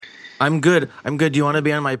I'm good. Do you want to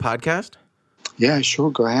be on my podcast? Yeah, sure.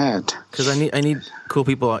 Go ahead. Because I need cool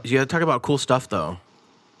people. You got to talk about cool stuff, though.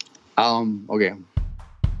 Okay.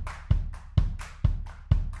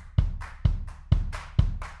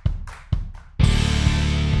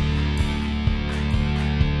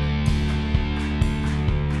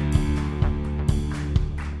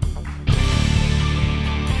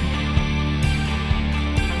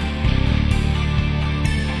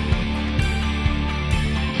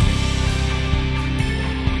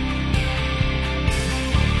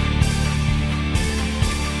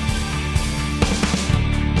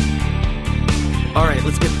 All right,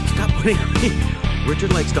 stop putting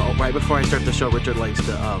Richard likes to, right before I start the show, Richard likes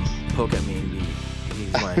to poke at me and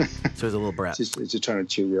he's so he's a little brat. Just trying to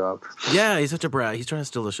cheer you up. Yeah, he's such a brat. He's trying to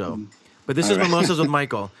steal the show. But this is Mimosas with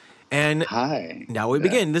Michael. And Hi. Now we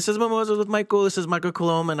begin. This is Mimosas with Michael. This is Michael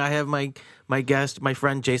Colomb, and I have my guest, my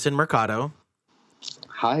friend Jason Mercado.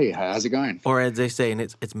 Hi, how's it going? Or as they say, and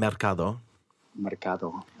it's Mercado.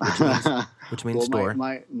 Mercado. Which means store.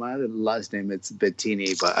 My last name is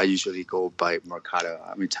Bettini, but I usually go by Mercado.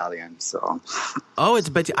 I'm Italian, so. Oh, it's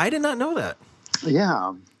Bettini. I did not know that.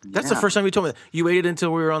 Yeah. That's the first time you told me that. You waited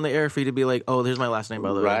until we were on the air for you to be like, oh, there's my last name,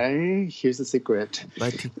 by the way. Right? Here's the secret.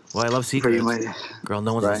 Well, I love secrets. Girl,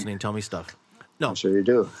 no one's listening. Tell me stuff. No. I'm sure you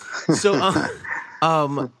do. So,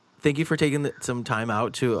 thank you for taking some time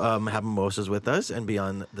out to have mimosas with us and be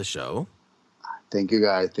on the show. Thank you,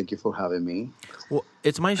 guys. Thank you for having me. Well,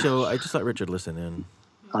 it's my show. I just let Richard listen in.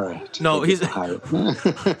 All right. No, Richard's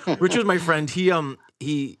my friend. He helps me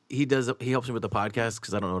with the podcast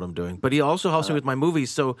because I don't know what I'm doing. But he also helps me with my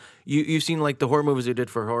movies. So you've seen like the horror movies he did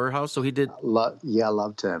for Horror House. So he did. I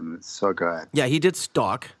loved him. It's so good. Yeah, he did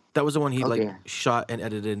Stalk. That was the one he shot and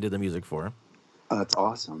edited into the music for. Oh, that's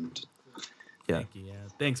awesome. Yeah. Thank you. Yeah.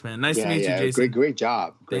 Thanks, man. Nice to meet you, Jason. Great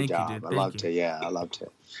job. Great Thank job. you, dude. I loved it. Yeah, I loved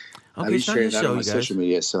it. Okay, I shared that on my social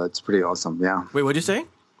media, so it's pretty awesome. Yeah. Wait, what'd you say?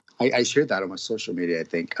 I shared that on my social media. I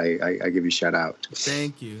think I give you a shout out.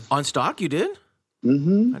 Thank you. On Stalk, you did?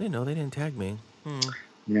 Mm-hmm. I didn't know they didn't tag me.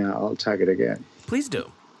 Yeah, I'll tag it again. Please do.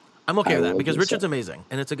 I'm okay with that because Richard's amazing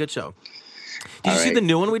and it's a good show. Did you see the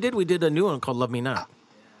new one we did? We did a new one called Love Me Not.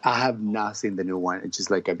 I have not seen the new one. It's just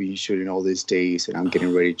like I've been shooting all these days and I'm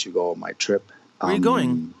getting ready to go on my trip. Where are you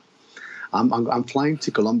going? I'm flying to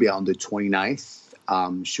Colombia on the 29th.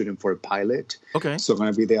 Shooting for a pilot. Okay. So I'm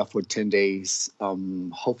going to be there for 10 days,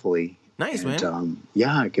 hopefully. Nice, man.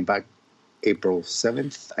 I get back April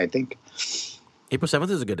 7th, I think. April 7th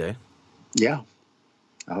is a good day. Yeah.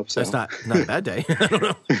 I hope so. That's not a bad day. I don't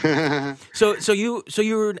know. So you're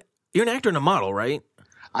an actor and a model, right?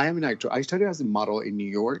 I am an actor. I started as a model in New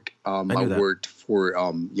York. I worked for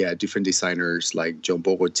different designers like John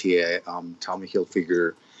Bogotier, Tommy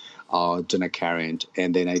Hilfiger, Donna Karan,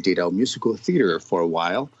 and then I did a musical theater for a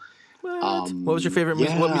while. What was your favorite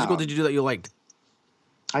musical? What musical did you do that you liked?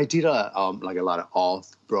 I did a lot of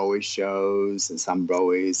off-Broadway shows and some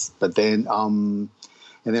Broadways, but then I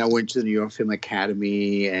went to the New York Film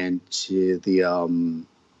Academy and to the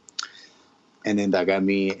and then that got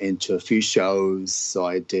me into a few shows. So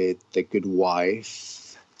I did The Good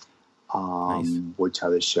Wife, which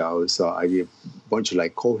other shows? So I did a bunch of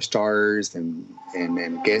like co-stars and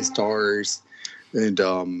guest stars, and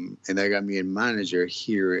that got me a manager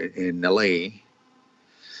here in LA.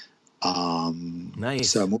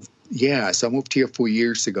 Nice. So I moved here 4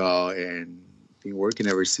 years ago and been working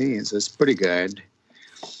ever since. So it's pretty good.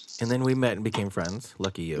 And then we met and became friends.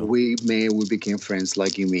 Lucky you. We became friends.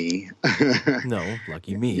 Lucky me. No,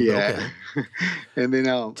 lucky me. Yeah. Okay. and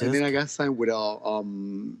then I got signed with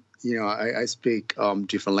I speak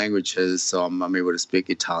different languages, so I'm able to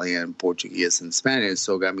speak Italian, Portuguese, and Spanish.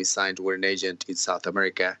 So got me signed with an agent in South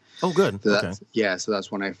America. Oh, good. So okay. So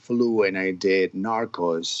that's when I flew and I did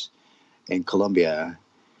Narcos in Colombia.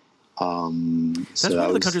 That's one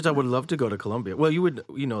of the countries I would love to go to. Colombia. Well, you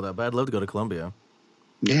know that, but I'd love to go to Colombia.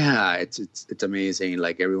 Yeah, it's amazing.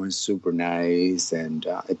 Like everyone's super nice, and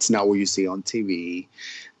it's not what you see on TV.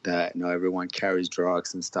 That everyone carries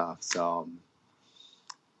drugs and stuff. So.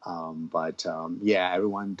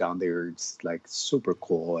 Everyone down there is like super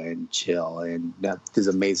cool and chill, and there's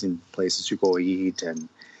amazing places to go eat, and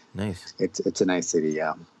nice. It's a nice city,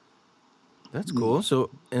 yeah. That's cool. So,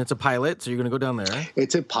 and it's a pilot, so you're going to go down there.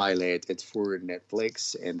 It's a pilot. It's for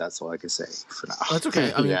Netflix, and that's all I can say for now. That's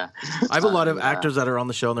okay. I mean, I have a lot of actors that are on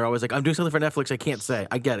the show, and they're always like, I'm doing something for Netflix. I can't say.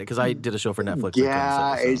 I get it, because I did a show for Netflix.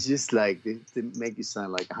 Yeah, it's just like, they make you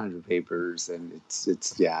sound like 100 papers, and it's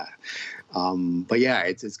it's going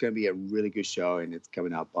to be a really good show, and it's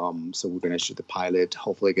coming up. So we're going to shoot the pilot.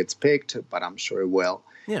 Hopefully it gets picked, but I'm sure it will.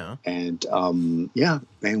 Yeah. And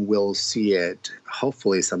and we'll see it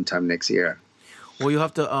hopefully sometime next year. Well, you'll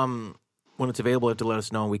have to when it's available, you have to let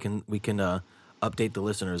us know. We can update the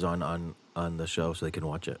listeners on the show so they can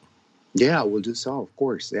watch it. Yeah, we'll do so, of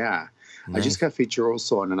course. Yeah. Nice. I just got featured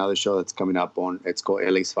also on another show that's coming up it's called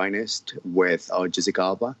LA's Finest with Jessica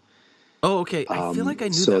Alba. Oh, okay. I feel like I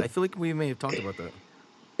knew that. I feel like we may have talked about that.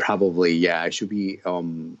 Probably, yeah. It should be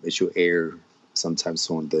it should air sometime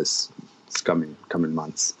soon this coming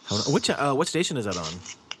months. What station is that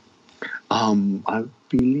on? I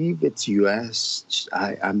believe it's US.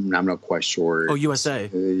 I'm not quite sure. Oh, USA.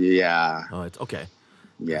 Yeah. Oh, it's okay.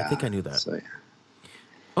 Yeah. I think I knew that. So, yeah.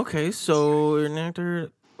 Okay, so you're an actor.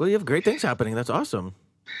 Well, you have great things happening. That's awesome.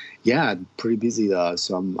 Yeah, pretty busy though.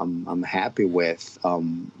 So I'm happy with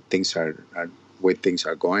things are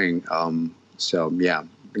going. So yeah,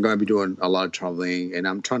 I'm gonna be doing a lot of traveling, and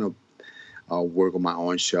I'm trying to work on my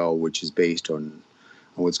own show, which is based on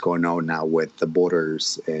what's going on now with the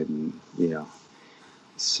borders, and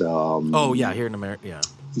so. Oh yeah, here in America, yeah.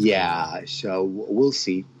 Yeah, so we'll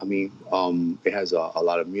see. I mean, it has a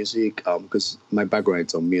lot of music because my background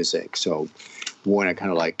is on music. So we want to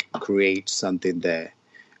kind of like create something that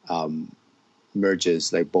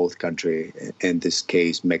merges like both country, in this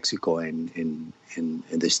case, Mexico and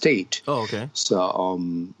the state. Oh, okay. So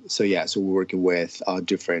yeah, so we're working with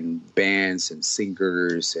different bands and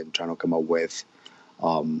singers and trying to come up with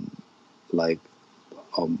something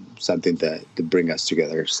that to bring us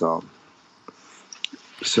together. So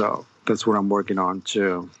that's what I'm working on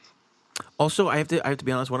too. Also, I have to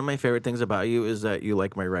be honest. One of my favorite things about you is that you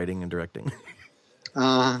like my writing and directing.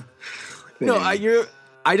 No,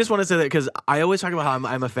 I just want to say that because I always talk about how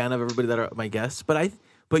I'm a fan of everybody that are my guests. But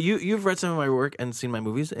you've read some of my work and seen my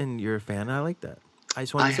movies, and you're a fan. And I like that. I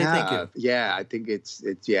just want to say thank you. Yeah, I think it's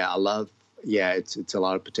I love. Yeah, it's a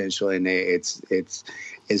lot of potential, and it's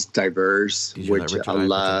diverse, which I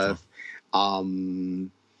love.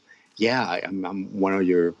 Yeah, I'm one of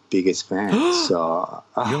your biggest fans. So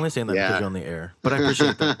you're only saying that because you're on the air, but I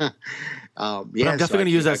appreciate that. Yeah, I'm definitely going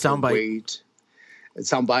to use that soundbite.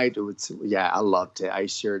 Soundbite, I loved it. I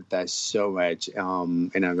shared that so much, and I'm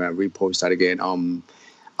going to repost that again.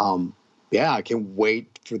 I can't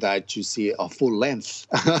wait for that to see a full length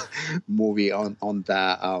movie on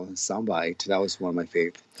that soundbite. That was one of my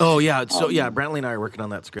favorites. Oh yeah, so Brantley and I are working on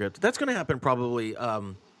that script. That's going to happen probably. I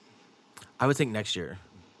would think next year.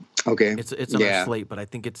 Okay, it's on our slate, but I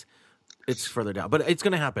think it's further down. But it's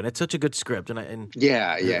going to happen. It's such a good script, I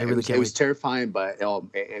really it was terrifying, but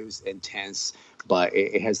it was intense. But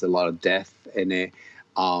it has a lot of depth in it,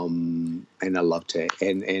 and I loved it.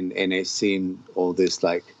 And I've seen all this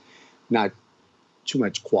like not too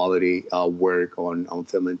much quality work on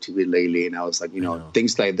film and TV lately, and I was like,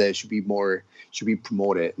 things like that should be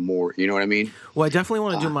promoted more. You know what I mean? Well, I definitely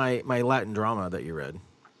want to do my Latin drama that you read.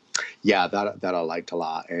 Yeah, that I liked a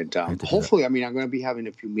lot, and hopefully, I'm going to be having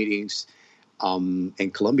a few meetings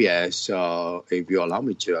in Colombia. So if you allow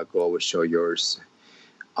me to, I'll go over show yours.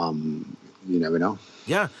 You never know.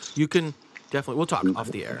 Yeah, you can definitely. We'll talk off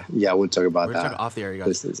the air. Yeah, we'll talk about that. Talk off the air, you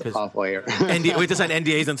guys. This is off air. We have to sign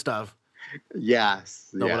NDAs and stuff. Yes.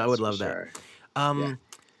 No, but I would love that.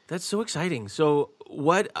 That's so exciting. So,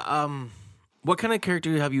 what kind of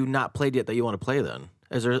character have you not played yet that you want to play? Then,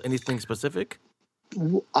 is there anything specific?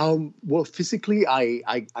 Well, physically,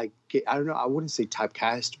 I don't know. I wouldn't say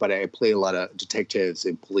typecast, but I play a lot of detectives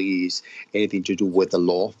and police, anything to do with the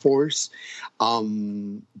law force.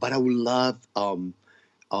 But I would love to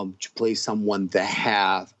play someone that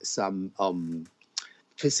have some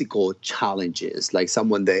physical challenges, like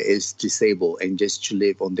someone that is disabled and just to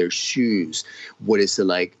live on their shoes. What is it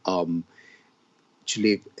like to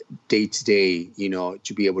live day to day?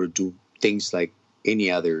 To be able to do things like any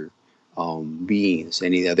other beings,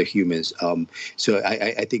 any other humans. So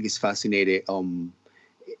I think it's fascinating.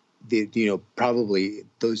 Probably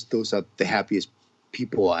those are the happiest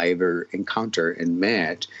people I ever encountered and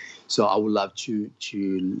met. So I would love to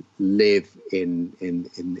live in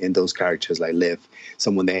those characters, like live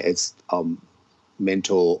someone that is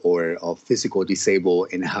mental or physical disabled,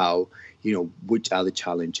 and how which other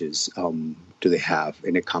challenges do they have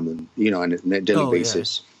in a common on a daily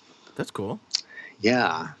basis. Yeah. That's cool.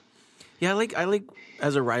 Yeah. Yeah, I like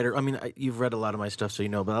as a writer. I mean, you've read a lot of my stuff, so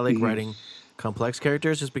but I like writing complex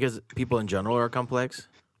characters just because people in general are complex.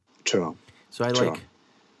 True. So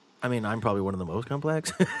I mean, I'm probably one of the most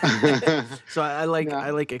complex. So I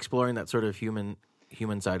like exploring that sort of human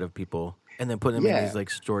side of people, and then putting them in these like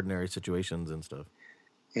extraordinary situations and stuff.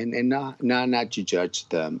 And not to judge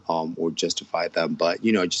them or justify them, but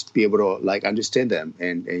just be able to like understand them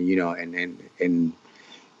and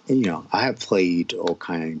I have played all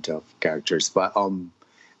kind of characters, but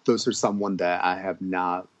those are someone that I have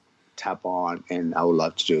not tapped on, and I would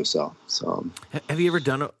love to do so. So, have you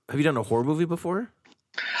done a horror movie before?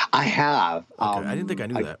 I have. Okay. I didn't think I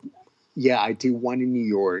knew that. Yeah, I did one in New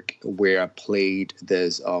York where I played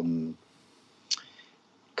this kind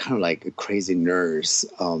of like a crazy nurse.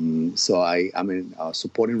 So I'm in a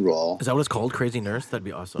supporting role. Is that what it's called? Crazy nurse? That'd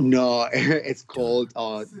be awesome. No, it's called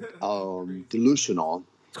Delusional.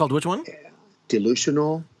 It's called which one?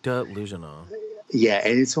 Delusional. Delusional. Yeah,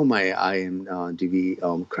 and it's on my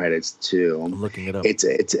IMDb credits too. I'm looking it up.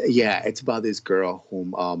 It's about this girl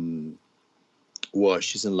whom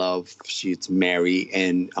she's in love. She's married,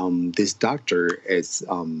 and this doctor is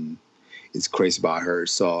crazy about her.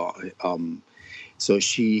 So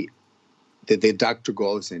the doctor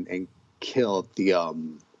goes and killed the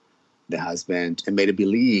husband and made her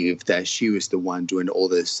believe that she was the one doing all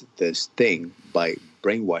this thing by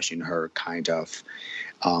brainwashing her, kind of.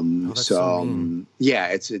 It's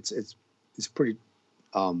pretty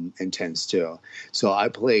intense too. So I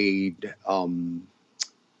played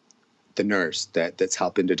the nurse that's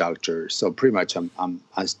helping the doctor. So pretty much I'm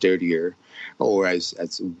as dirtier or as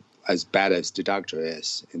bad as the doctor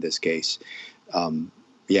is in this case.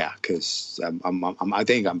 Because I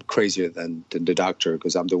think I'm crazier than the doctor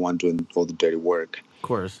because I'm the one doing all the dirty work. Of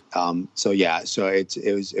course. So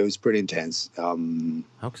it was pretty intense. How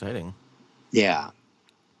exciting! Yeah.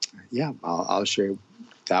 I'll share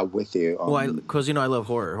that with you. Because I love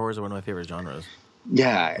horror. Horrors are one of my favorite genres.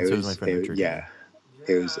 Yeah, it was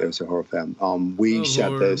a horror film. We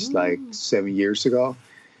shot this like 7 years ago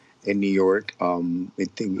in New York. I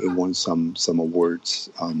think it won some awards.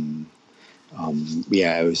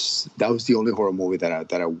 That was the only horror movie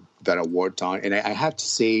that I worked on, and I have to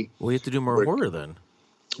say, we have to do more horror then.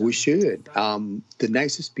 We should. The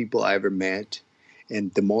nicest people I ever met,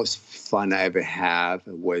 and the most fun I ever had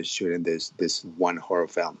was shooting this one horror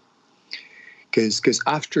film. Because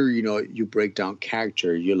after you break down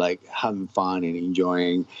character, you're like having fun and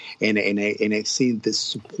enjoying, and I've seen this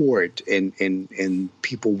support and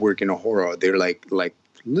people working in horror. They're like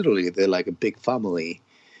literally they're like a big family.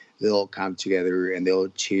 They all come together and they all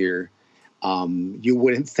cheer. You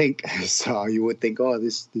wouldn't think so. You would think, oh,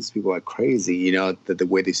 these people are crazy, the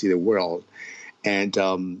way they see the world. And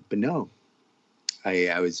but no,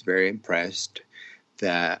 I was very impressed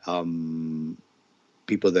that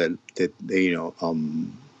people that the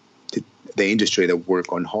industry that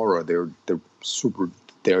work on horror, they're super,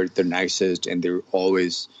 they're nicest, and they're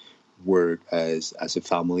always work as a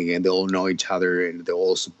family, and they all know each other and they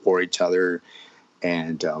all support each other.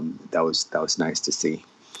 And that was nice to see.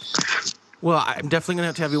 Well, I'm definitely gonna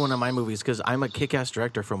have to have you one of my movies because I'm a kick-ass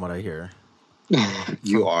director, from what I hear.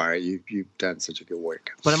 You are. You've done such a good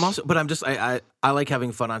work. But I like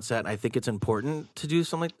having fun on set. I think it's important to do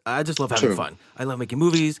something. I just love having fun. I love making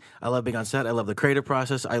movies. I love being on set. I love the creative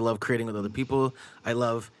process. I love creating with other people. I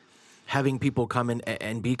love having people come in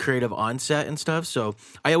and be creative on set and stuff. So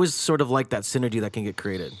I always sort of like that synergy that can get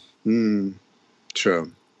created.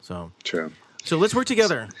 True. So true. So let's work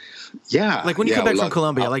together. Yeah. Like when you come back from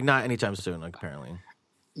Colombia, like not anytime soon, like apparently.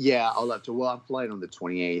 Yeah, I'll have to. Well, I'm flying on the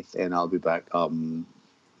 28th, and I'll be back.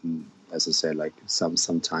 As I said, like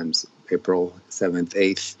sometimes April 7th,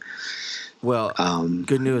 8th. Well,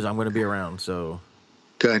 good news. I'm going to be around. So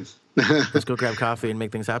good. Let's go grab coffee and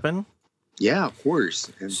make things happen. Yeah, of course.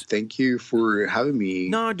 And thank you for having me.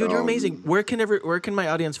 No, dude, you're amazing. Where can my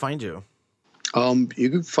audience find you? You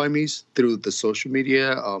can find me through the social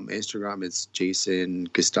media. Instagram, it's Jason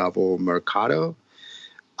Gustavo Mercado.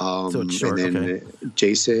 So it's short, and then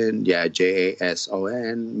Jason,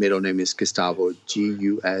 Jason. Middle name is Gustavo,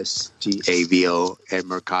 Gustavo, and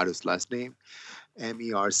Mercado's last name,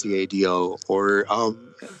 Mercado. Or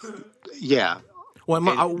Well,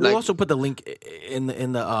 we'll also put the link in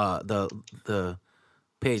the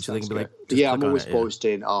page so they can be like. I'm always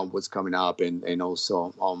posting what's coming up and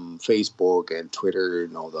also on Facebook and Twitter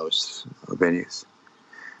and all those venues.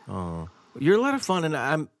 Oh, you're a lot of fun,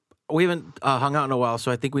 and we haven't hung out in a while,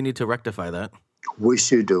 so I think we need to rectify that. We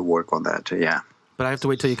should do work on that, yeah. But I have to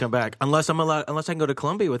wait till you come back. Unless I can go to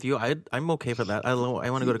Colombia with you, I'm okay for that. I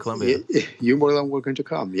want to go to Colombia. You're more than welcome to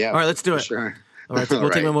come, yeah. All right, let's do it. Sure. All right, so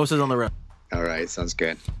we'll take mimosas on the road. All right, sounds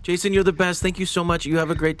good. Jason, you're the best. Thank you so much. You have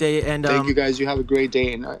a great day. And thank you, guys. You have a great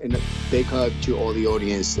day. And a big hug to all the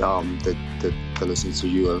audience that listens to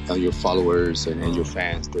you and your followers and your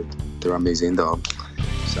fans. They're amazing, though.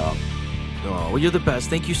 So... well, you're the best.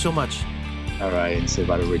 Thank you so much. All right, and say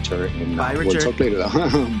bye to Richard. And bye, Richard. We'll talk later,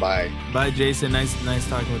 though. Bye. Bye, Jason. Nice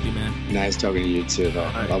talking with you, man. Nice talking to you, too, though.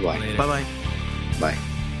 Right, bye-bye. Later. Bye-bye. Bye.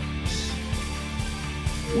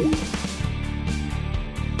 Hey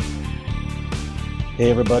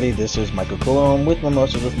everybody, this is Michael Colon with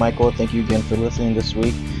Mimosas with Michael. Thank you again for listening this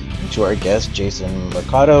week. And to our guest, Jason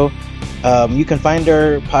Mercado. You can find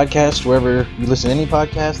our podcast wherever you listen to any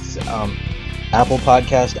podcasts. Apple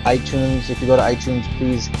Podcast, iTunes. If you go to iTunes,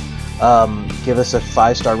 please give us a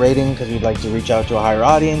 5-star rating because we'd like to reach out to a higher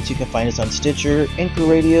audience. You can find us on Stitcher, Anchor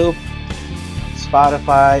Radio,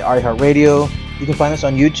 Spotify, iHeartRadio. You can find us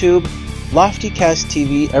on YouTube. LoftyCast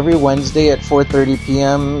TV every Wednesday at 4:30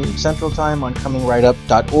 p.m. Central Time on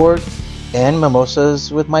ComingRightUp.org and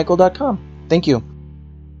mimosaswithmichael.com. Thank you.